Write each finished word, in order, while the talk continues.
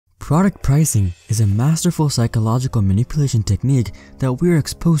Product pricing is a masterful psychological manipulation technique that we are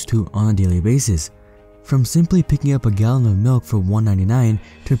exposed to on a daily basis. From simply picking up a gallon of milk for $1.99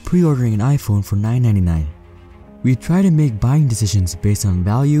 to pre-ordering an iPhone for $9.99. We try to make buying decisions based on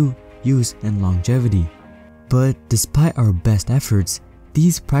value, use, and longevity. But despite our best efforts,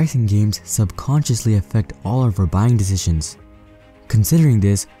 these pricing games subconsciously affect all of our buying decisions. Considering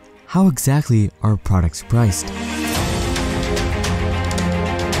this, how exactly are products priced?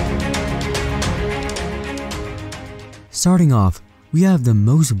 Starting off, we have the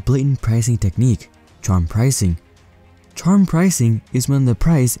most blatant pricing technique, charm pricing. Charm pricing is when the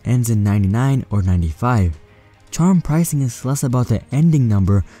price ends in 99 or 95. Charm pricing is less about the ending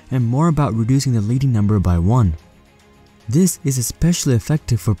number and more about reducing the leading number by 1. This is especially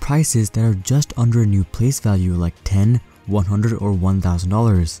effective for prices that are just under a new place value like $10, $100, or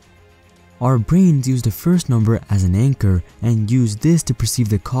 $1,000. Our brains use the first number as an anchor and use this to perceive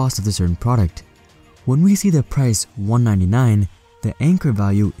the cost of the certain product. When we see the price $1.99, the anchor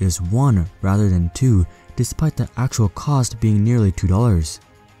value is 1 rather than 2, despite the actual cost being nearly $2.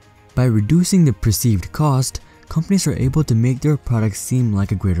 By reducing the perceived cost, companies are able to make their products seem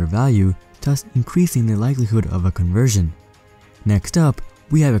like a greater value, thus increasing the likelihood of a conversion. Next up,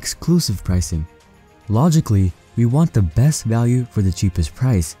 we have exclusive pricing. Logically, we want the best value for the cheapest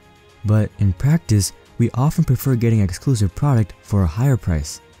price, but in practice, we often prefer getting an exclusive product for a higher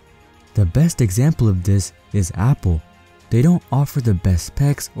price. The best example of this is Apple. They don't offer the best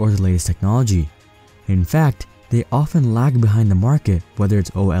specs or the latest technology. In fact, they often lag behind the market, whether it's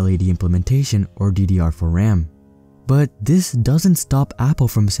OLED implementation or DDR4 RAM. But this doesn't stop Apple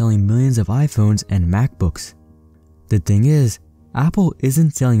from selling millions of iPhones and MacBooks. The thing is, Apple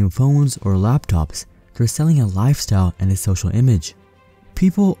isn't selling phones or laptops, they're selling a lifestyle and a social image.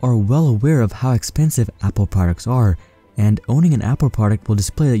 People are well aware of how expensive Apple products are, and owning an Apple product will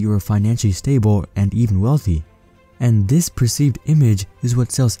display that you are financially stable and even wealthy. And this perceived image is what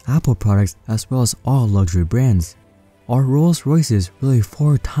sells Apple products as well as all luxury brands. Our Rolls Royces really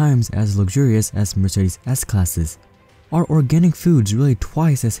 4 times as luxurious as Mercedes S-classes. Our organic foods really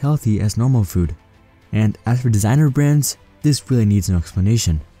twice as healthy as normal food. And as for designer brands, this really needs no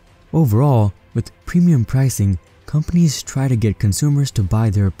explanation. Overall, with premium pricing, companies try to get consumers to buy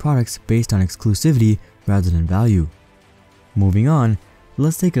their products based on exclusivity rather than value. Moving on,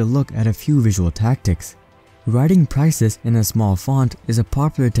 let's take a look at a few visual tactics. Writing prices in a small font is a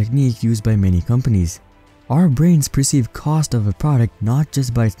popular technique used by many companies. Our brains perceive cost of a product not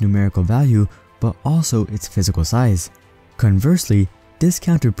just by its numerical value, but also its physical size. Conversely,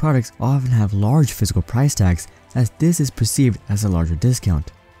 discounted products often have large physical price tags, as this is perceived as a larger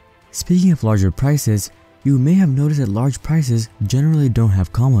discount. Speaking of larger prices, you may have noticed that large prices generally don't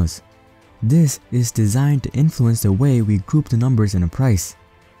have commas. This is designed to influence the way we group the numbers in a price.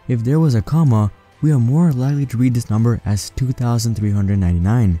 If there was a comma, we are more likely to read this number as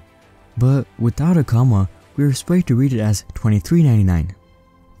 $2,399. But without a comma, we are swayed to read it as $2,399.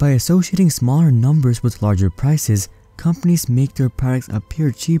 By associating smaller numbers with larger prices, companies make their products appear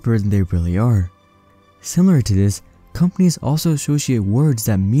cheaper than they really are. Similar to this, companies also associate words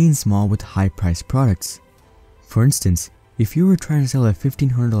that mean small with high-priced products. For instance, if you were trying to sell a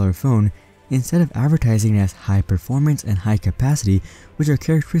 $1,500 phone, instead of advertising it as high performance and high capacity, which are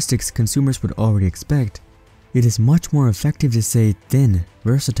characteristics consumers would already expect, it is much more effective to say thin,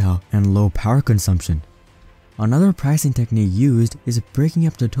 versatile, and low power consumption. Another pricing technique used is breaking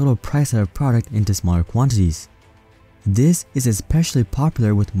up the total price of a product into smaller quantities. This is especially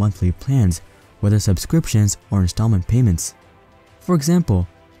popular with monthly plans, whether subscriptions or installment payments. For example,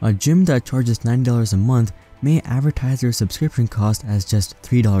 a gym that charges $90 a month may advertise their subscription cost as just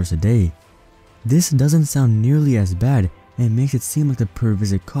 $3 a day. This doesn't sound nearly as bad and makes it seem like the per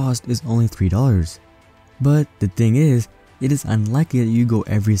visit cost is only $3. But the thing is, it is unlikely that you go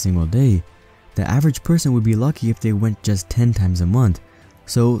every single day. The average person would be lucky if they went just 10 times a month,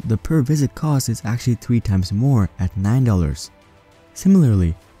 so the per visit cost is actually 3 times more at $9.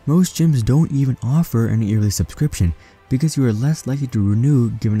 Similarly, most gyms don't even offer an yearly subscription because you are less likely to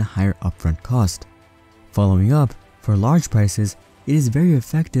renew given a higher upfront cost. Following up, for large prices, it is very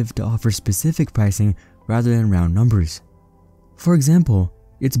effective to offer specific pricing rather than round numbers. For example,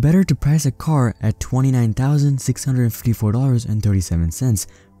 it's better to price a car at $29,654.37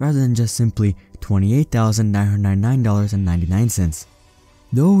 rather than just simply $28,999.99.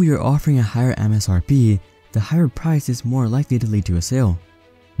 Though we are offering a higher MSRP, the higher price is more likely to lead to a sale.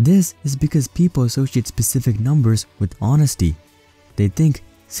 This is because people associate specific numbers with honesty. They think,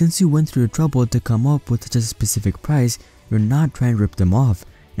 since you went through the trouble to come up with such a specific price, you're not trying to rip them off,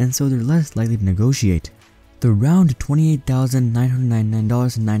 and so they're less likely to negotiate. The round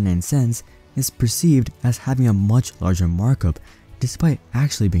 $28,999.99 is perceived as having a much larger markup, despite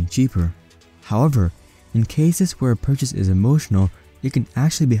actually being cheaper. However, in cases where a purchase is emotional, it can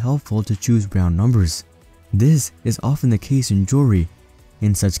actually be helpful to choose round numbers. This is often the case in jewelry.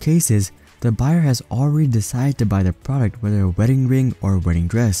 In such cases, the buyer has already decided to buy the product, whether a wedding ring or a wedding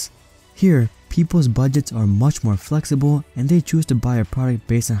dress. Here, people's budgets are much more flexible and they choose to buy a product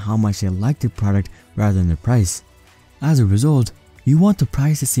based on how much they like the product rather than the price. As a result, you want the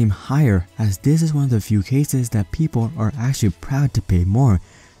price to seem higher, as this is one of the few cases that people are actually proud to pay more,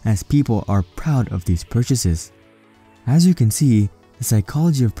 as people are proud of these purchases. As you can see, the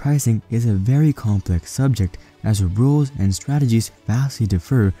psychology of pricing is a very complex subject, as the rules and strategies vastly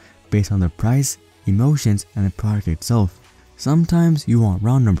differ based on the price, emotions, and the product itself. Sometimes you want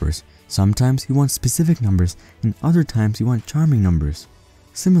round numbers, sometimes you want specific numbers, and other times you want charming numbers.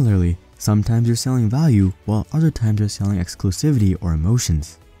 Similarly, sometimes you're selling value, while other times you're selling exclusivity or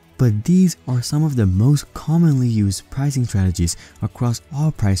emotions. But these are some of the most commonly used pricing strategies across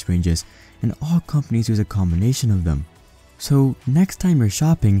all price ranges, and all companies use a combination of them. So next time you're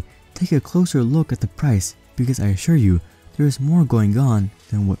shopping, take a closer look at the price, because I assure you, there is more going on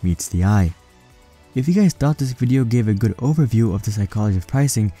than what meets the eye. If you guys thought this video gave a good overview of the psychology of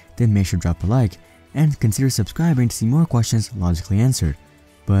pricing, then make sure to drop a like, and consider subscribing to see more questions logically answered.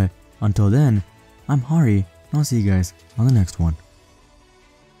 But until then, I'm Hari, and I'll see you guys on the next one.